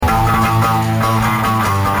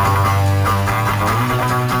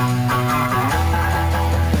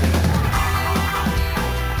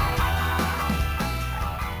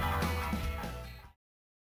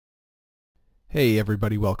Hey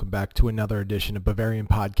everybody, welcome back to another edition of Bavarian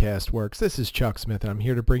Podcast Works. This is Chuck Smith and I'm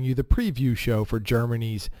here to bring you the preview show for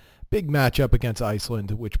Germany's big matchup against Iceland,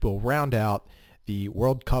 which will round out the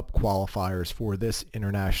World Cup qualifiers for this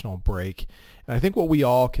international break. And I think what we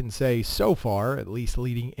all can say so far, at least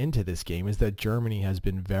leading into this game, is that Germany has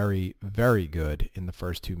been very, very good in the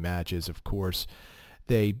first two matches. Of course,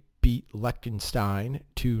 they beat Liechtenstein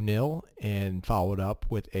 2-0 and followed up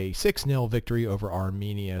with a 6-0 victory over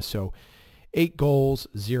Armenia. So 8 goals,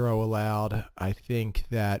 0 allowed. I think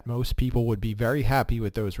that most people would be very happy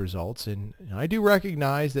with those results. And I do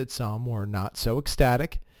recognize that some were not so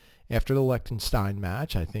ecstatic after the Liechtenstein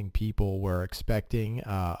match. I think people were expecting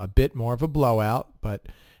a bit more of a blowout, but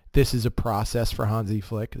this is a process for Hansi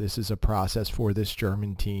Flick. This is a process for this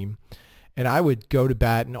German team. And I would go to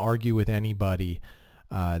bat and argue with anybody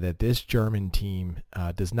that this German team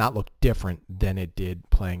does not look different than it did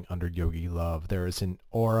playing under Jogi Löw. There is an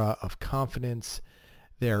aura of confidence.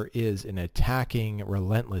 There is an attacking,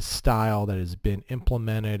 relentless style that has been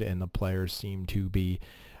implemented, and the players seem to be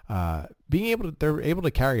they're able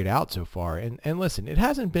to carry it out so far. And listen, it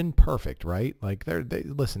hasn't been perfect, right? Like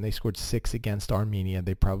they scored 6 against Armenia.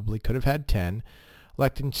 They probably could have had 10.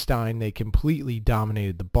 Liechtenstein, they completely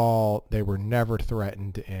dominated the ball. They were never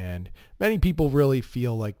threatened, and many people really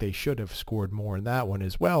feel like they should have scored more in that one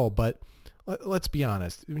as well. But let's be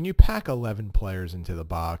honest, when you pack 11 players into the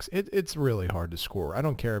box, it's really hard to score. I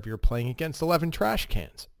don't care if you're playing against 11 trash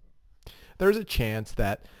cans. There's a chance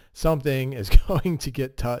that something is going to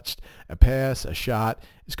get touched, a pass, a shot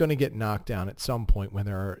is going to get knocked down at some point when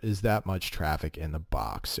there is that much traffic in the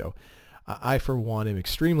box. So I, for one, am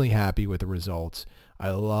extremely happy with the results. I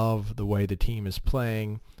love the way the team is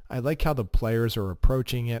playing. I like how the players are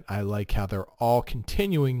approaching it. I like how they're all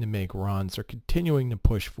continuing to make runs. They're continuing to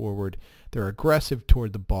push forward. They're aggressive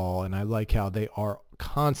toward the ball, and I like how they are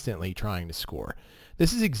constantly trying to score.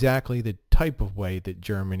 This is exactly the type of way that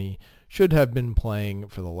Germany should have been playing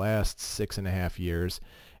for the last 6.5 years.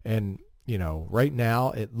 And, right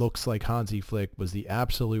now it looks like Hansi Flick was the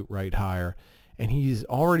absolute right hire. And he's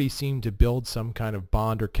already seemed to build some kind of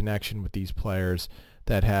bond or connection with these players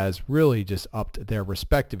that has really just upped their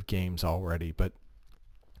respective games already. But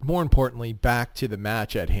more importantly, back to the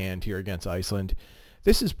match at hand here against Iceland.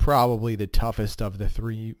 This is probably the toughest of the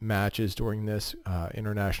 3 matches during this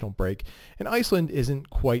international break. And Iceland isn't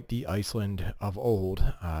quite the Iceland of old.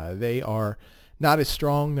 They are not as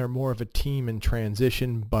strong. They're more of a team in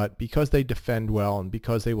transition. But because they defend well and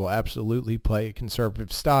because they will absolutely play a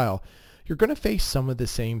conservative style, you're going to face some of the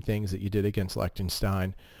same things that you did against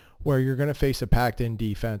Liechtenstein, where you're going to face a packed-in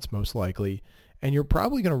defense most likely, and you're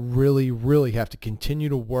probably going to really, really have to continue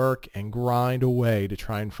to work and grind away to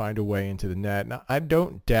try and find a way into the net. Now, I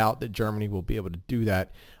don't doubt that Germany will be able to do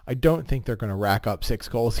that. I don't think they're going to rack up 6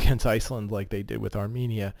 goals against Iceland like they did with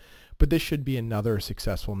Armenia, but this should be another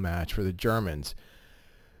successful match for the Germans.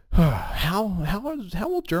 How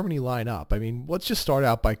will Germany line up? I mean, let's just start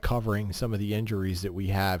out by covering some of the injuries that we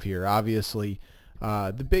have here. Obviously,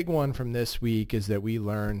 the big one from this week is that we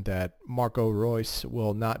learned that Marco Reus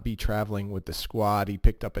will not be traveling with the squad. He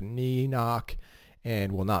picked up a knee knock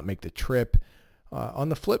and will not make the trip. On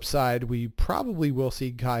the flip side, we probably will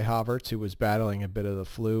see Kai Havertz, who was battling a bit of the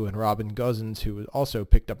flu, and Robin Gosens, who also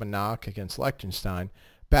picked up a knock against Liechtenstein,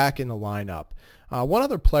 back in the lineup. One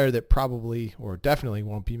other player that probably or definitely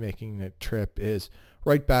won't be making the trip is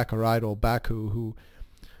right back Aridol Baku, who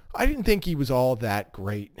I didn't think he was all that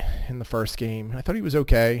great in the first game. I thought he was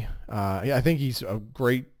okay. I think he's a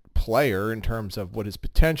great player in terms of what his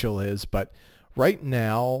potential is, but right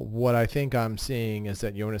now what I think I'm seeing is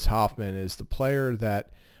that Jonas Hoffman is the player that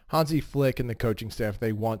Hansi Flick and the coaching staff,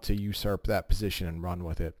 they want to usurp that position and run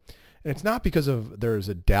with it. And it's not because there's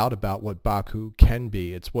a doubt about what Baku can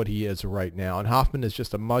be. It's what he is right now. And Hoffman is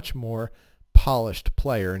just a much more polished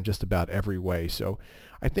player in just about every way. So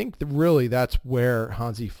I think really that's where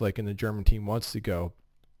Hansi Flick and the German team wants to go.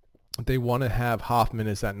 They want to have Hoffman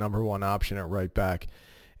as that number 1 option at right back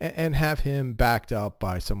and have him backed up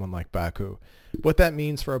by someone like Baku. What that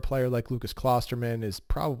means for a player like Lucas Klosterman is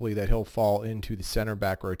probably that he'll fall into the center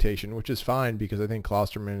back rotation, which is fine because I think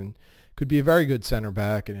Klosterman could be a very good center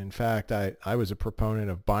back. And in fact, I was a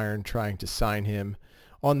proponent of Bayern trying to sign him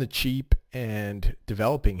on the cheap and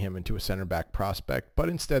developing him into a center back prospect. But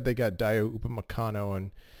instead they got Dayo Upamecano,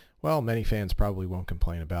 and well, many fans probably won't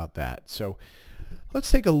complain about that. So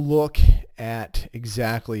let's take a look at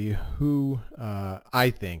exactly who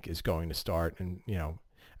I think is going to start. And,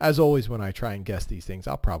 as always, when I try and guess these things,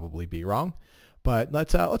 I'll probably be wrong. But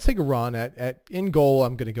let's take a run at in goal.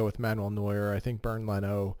 I'm going to go with Manuel Neuer. I think Bernd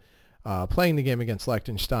Leno Playing the game against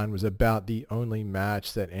Liechtenstein was about the only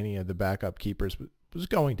match that any of the backup keepers was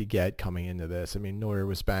going to get coming into this. I mean, Neuer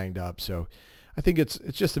was banged up, so I think it's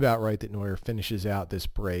just about right that Neuer finishes out this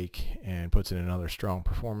break and puts in another strong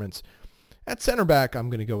performance. At center back, I'm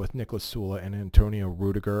going to go with Niklas Süle and Antonio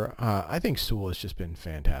Rudiger. I think Süle has just been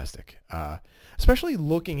fantastic, especially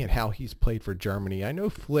looking at how he's played for Germany. I know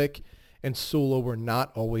Flick and Süle were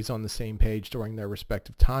not always on the same page during their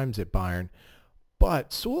respective times at Bayern, but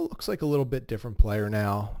Süle looks like a little bit different player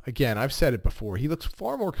now. Again, I've said it before. He looks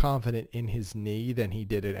far more confident in his knee than he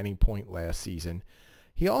did at any point last season.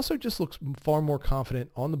 He also just looks far more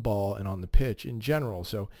confident on the ball and on the pitch in general.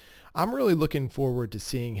 So I'm really looking forward to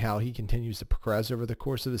seeing how he continues to progress over the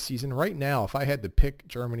course of the season. Right now, if I had to pick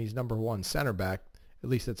Germany's number one center back, at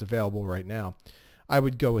least that's available right now, I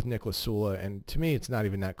would go with Niklas Süle, and to me, it's not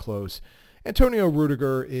even that close. Antonio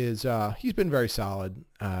Rudiger is, he's been very solid.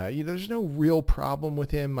 There's no real problem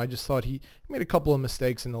with him. I just thought he made a couple of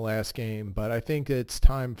mistakes in the last game, but I think it's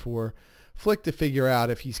time for Flick to figure out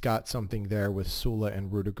if he's got something there with Süle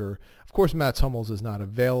and Rudiger. Of course, Mats Hummels is not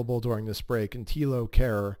available during this break, and Thilo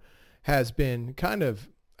Kehrer has been kind of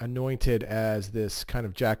anointed as this kind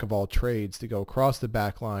of jack of all trades to go across the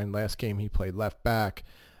back line. Last game he played left back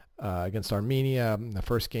against Armenia. The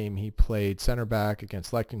first game he played center back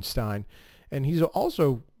against Liechtenstein. And he's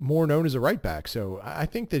also more known as a right back. So I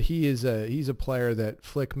think that he's a player that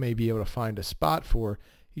Flick may be able to find a spot for.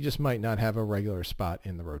 He just might not have a regular spot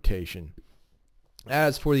in the rotation.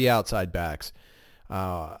 As for the outside backs,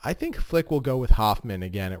 I think Flick will go with Hoffman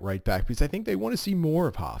again at right back because I think they want to see more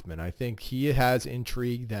of Hoffman. I think he has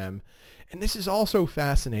intrigued them. And this is also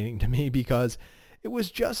fascinating to me because it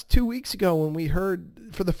was just 2 weeks ago when we heard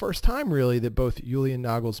for the first time really that both Julian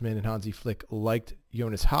Nagelsmann and Hansi Flick liked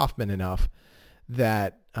Jonas Hoffman enough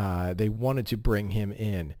that they wanted to bring him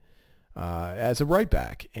in as a right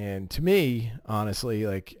back. And to me, honestly,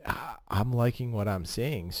 I'm liking what I'm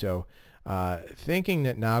seeing. So thinking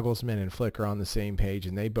that Nagelsmann and Flick are on the same page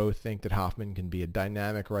and they both think that Hoffman can be a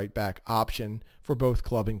dynamic right back option for both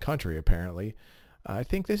club and country, apparently, I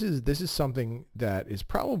think this is something that is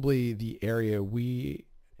probably the area we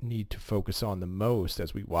need to focus on the most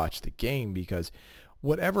as we watch the game, because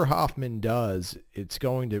whatever Hoffman does, it's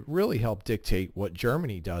going to really help dictate what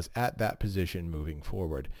Germany does at that position moving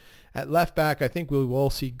forward. At left back, I think we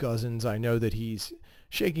will see Gosens. I know that he's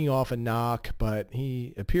shaking off a knock, but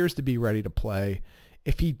he appears to be ready to play.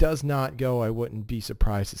 If he does not go, I wouldn't be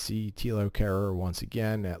surprised to see Thilo Kehrer once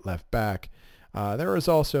again at left back. There is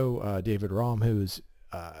also David Raum, who's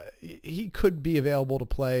he could be available to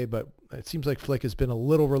play, but it seems like Flick has been a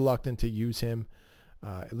little reluctant to use him,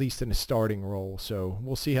 at least in a starting role. So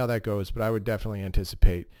we'll see how that goes, but I would definitely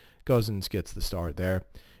anticipate Gosens gets the start there.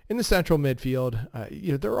 In the central midfield,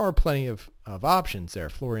 there are plenty of options there.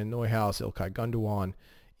 Florian Neuhaus, Ilkay Gundogan,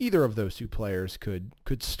 either of those two players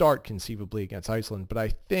could start conceivably against Iceland, but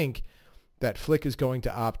I think that Flick is going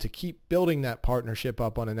to opt to keep building that partnership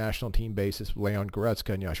up on a national team basis with Leon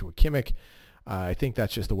Goretzka and Joshua Kimmich. I think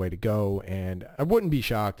that's just the way to go, and I wouldn't be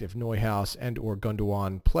shocked if Neuhaus and or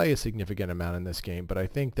Gundogan play a significant amount in this game, but I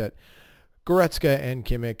think that Goretzka and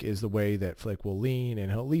Kimmich is the way that Flick will lean,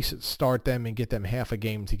 and he'll at least start them and get them half a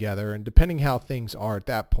game together, and depending how things are at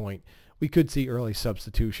that point, we could see early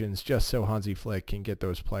substitutions just so Hansi Flick can get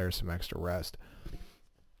those players some extra rest.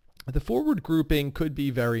 The forward grouping could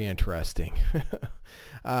be very interesting.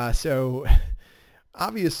 So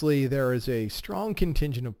obviously there is a strong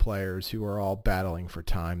contingent of players who are all battling for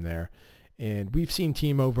time there. And we've seen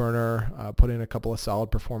Timo Werner put in a couple of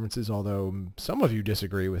solid performances, although some of you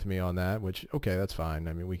disagree with me on that, which, okay, that's fine.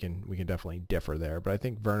 I mean, we can definitely differ there. But I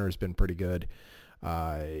think Werner's been pretty good.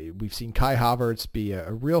 We've seen Kai Havertz be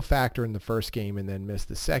a real factor in the first game and then miss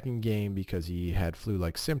the second game because he had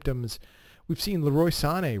flu-like symptoms. We've seen Leroy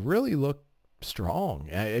Sané really look strong.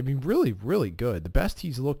 I mean, really, really good. The best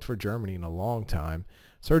he's looked for Germany in a long time.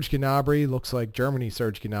 Serge Gnabry looks like Germany's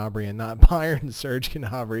Serge Gnabry and not Bayern's Serge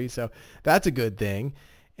Gnabry, so that's a good thing.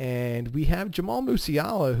 And we have Jamal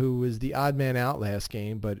Musiala, who was the odd man out last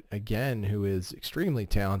game, but again, who is extremely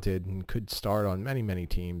talented and could start on many, many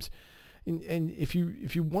teams. And if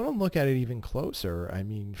you want to look at it even closer, I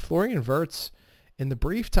mean, Florian Wirtz, in the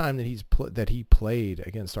brief time that he played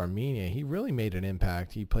against Armenia, he really made an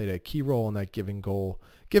impact. He played a key role in that give and go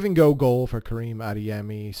goal for Karim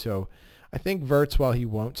Adeyemi. So I think Wirtz, while he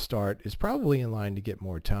won't start, is probably in line to get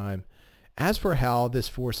more time. As for how this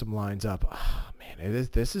foursome lines up,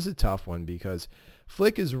 this is a tough one because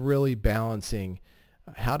Flick is really balancing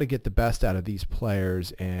how to get the best out of these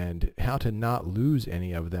players and how to not lose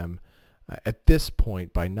any of them at this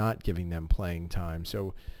point by not giving them playing time.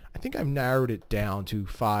 So I think I've narrowed it down to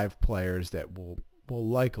 5 players that will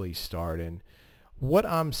likely start. And what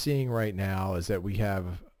I'm seeing right now is that we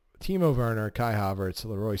have Timo Werner, Kai Havertz,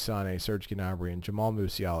 Leroy Sané, Serge Gnabry, and Jamal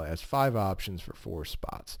Musiala as 5 options for 4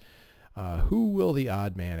 spots. Who will the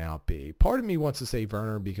odd man out be? Part of me wants to say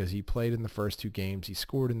Werner because he played in the first 2 games. He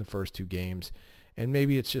scored in the first 2 games. And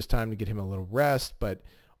maybe it's just time to get him a little rest. But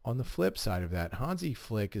on the flip side of that, Hansi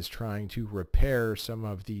Flick is trying to repair some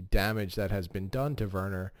of the damage that has been done to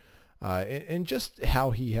Werner and just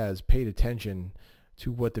how he has paid attention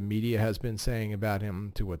to what the media has been saying about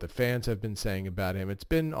him, to what the fans have been saying about him. It's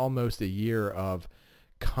been almost a year of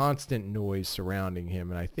constant noise surrounding him.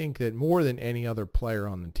 And I think that more than any other player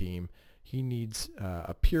on the team, he needs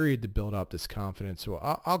a period to build up this confidence. So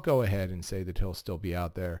I'll go ahead and say that he'll still be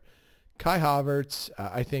out there. Kai Havertz,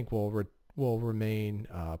 I think will remain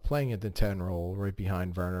playing at the 10 role right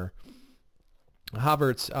behind Werner.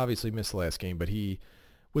 Havertz obviously missed the last game, but he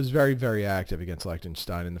was very, very active against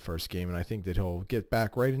Liechtenstein in the first game, and I think that he'll get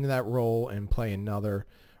back right into that role and play another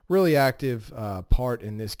really active part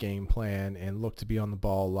in this game plan and look to be on the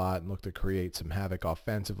ball a lot and look to create some havoc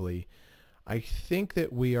offensively. I think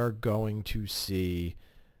that we are going to see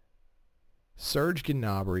Serge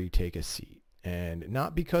Gnabry take a seat, and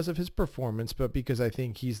not because of his performance, but because I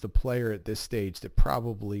think he's the player at this stage that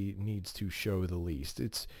probably needs to show the least.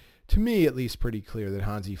 It's, to me at least, pretty clear that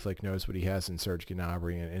Hansi Flick knows what he has in Serge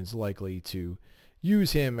Gnabry and is likely to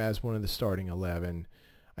use him as one of the starting 11.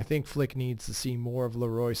 I think Flick needs to see more of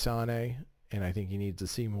Leroy Sané, and I think he needs to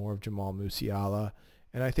see more of Jamal Musiala.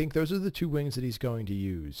 And I think those are the 2 wings that he's going to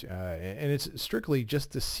use. And it's strictly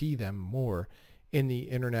just to see them more in the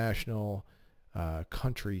international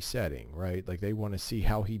country setting, right? Like they want to see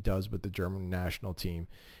how he does with the German national team.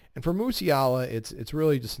 And for Musiala, it's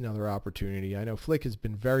really just another opportunity. I know Flick has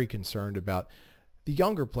been very concerned about the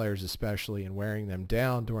younger players especially and wearing them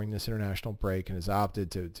down during this international break and has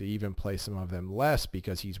opted to even play some of them less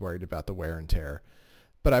because he's worried about the wear and tear.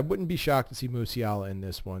 But I wouldn't be shocked to see Musiala in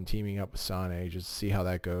this one, teaming up with Sané, just to see how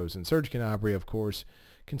that goes. And Serge Gnabry, of course,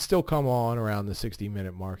 can still come on around the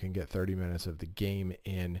 60-minute mark and get 30 minutes of the game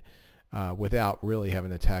in without really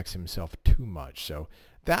having to tax himself too much. So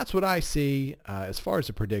that's what I see. As far as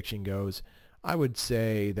the prediction goes, I would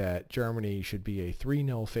say that Germany should be a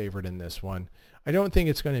 3-0 favorite in this one. I don't think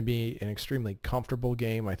it's going to be an extremely comfortable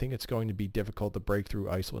game. I think it's going to be difficult to break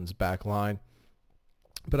through Iceland's back line.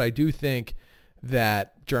 But I do think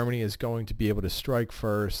that Germany is going to be able to strike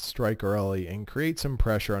first, strike early, and create some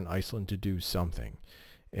pressure on Iceland to do something.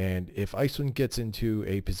 And if Iceland gets into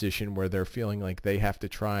a position where they're feeling like they have to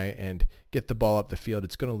try and get the ball up the field,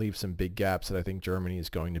 it's going to leave some big gaps that I think Germany is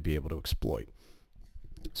going to be able to exploit.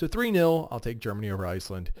 So 3-0, I'll take Germany over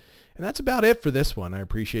Iceland. And that's about it for this one. I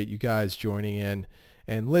appreciate you guys joining in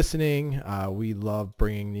and listening. We love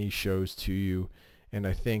bringing these shows to you. And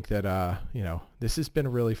I think that, this has been a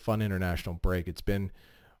really fun international break. It's been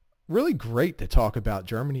really great to talk about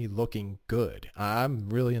Germany looking good. I'm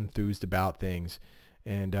really enthused about things.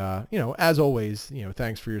 And, as always,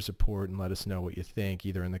 thanks for your support and let us know what you think,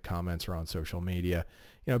 either in the comments or on social media.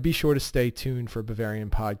 Be sure to stay tuned for Bavarian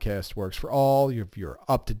Podcast Works for all of your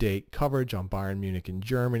up-to-date coverage on Bayern Munich and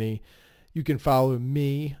Germany. You can follow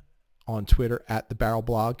me on Twitter at The Barrel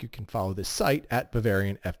Blog. You can follow the site at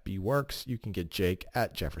Bavarian FB Works. You can get Jake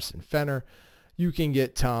at Jefferson Fenner. You can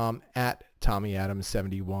get Tom at Tommy Adams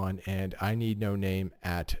 71 and I Need No Name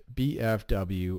at BFW